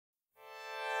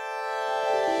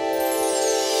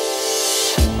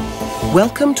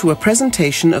Welcome to a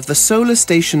presentation of the solar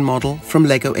station model from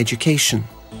LEGO Education.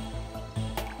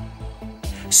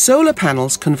 Solar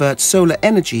panels convert solar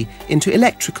energy into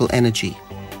electrical energy.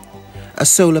 A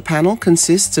solar panel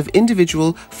consists of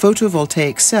individual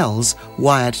photovoltaic cells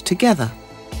wired together.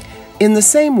 In the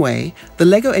same way, the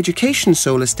LEGO Education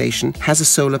solar station has a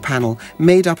solar panel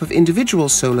made up of individual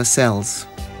solar cells.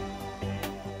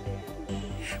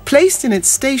 Placed in its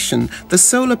station, the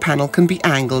solar panel can be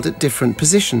angled at different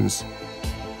positions: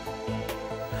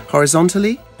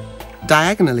 horizontally,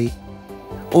 diagonally,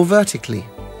 or vertically.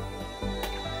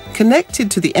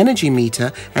 Connected to the energy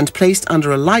meter and placed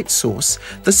under a light source,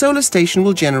 the solar station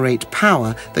will generate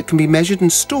power that can be measured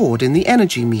and stored in the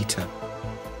energy meter.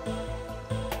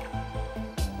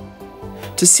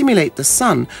 To simulate the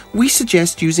sun, we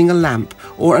suggest using a lamp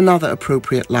or another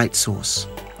appropriate light source.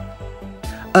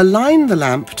 Align the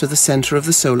lamp to the center of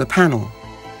the solar panel.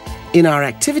 In our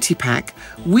activity pack,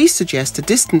 we suggest a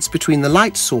distance between the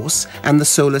light source and the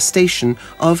solar station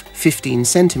of 15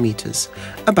 centimeters,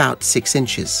 about 6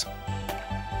 inches.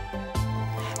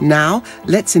 Now,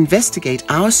 let's investigate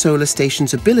our solar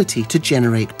station's ability to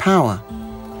generate power.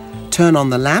 Turn on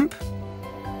the lamp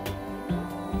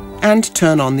and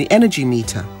turn on the energy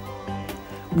meter.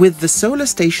 With the solar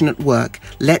station at work,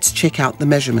 let's check out the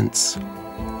measurements.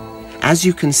 As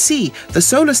you can see, the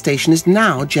solar station is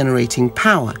now generating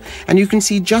power, and you can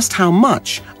see just how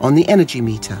much on the energy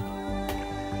meter.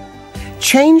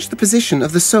 Change the position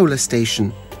of the solar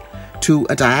station to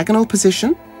a diagonal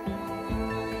position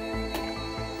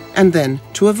and then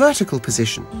to a vertical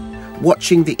position.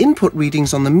 Watching the input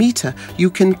readings on the meter, you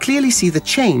can clearly see the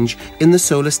change in the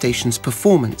solar station's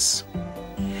performance.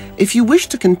 If you wish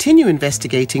to continue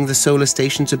investigating the solar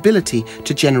station's ability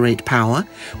to generate power,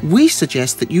 we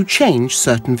suggest that you change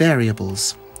certain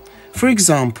variables. For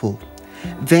example,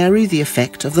 vary the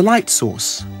effect of the light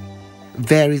source,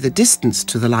 vary the distance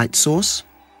to the light source,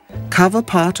 cover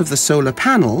part of the solar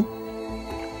panel,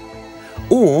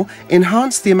 or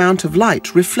enhance the amount of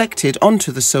light reflected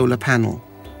onto the solar panel.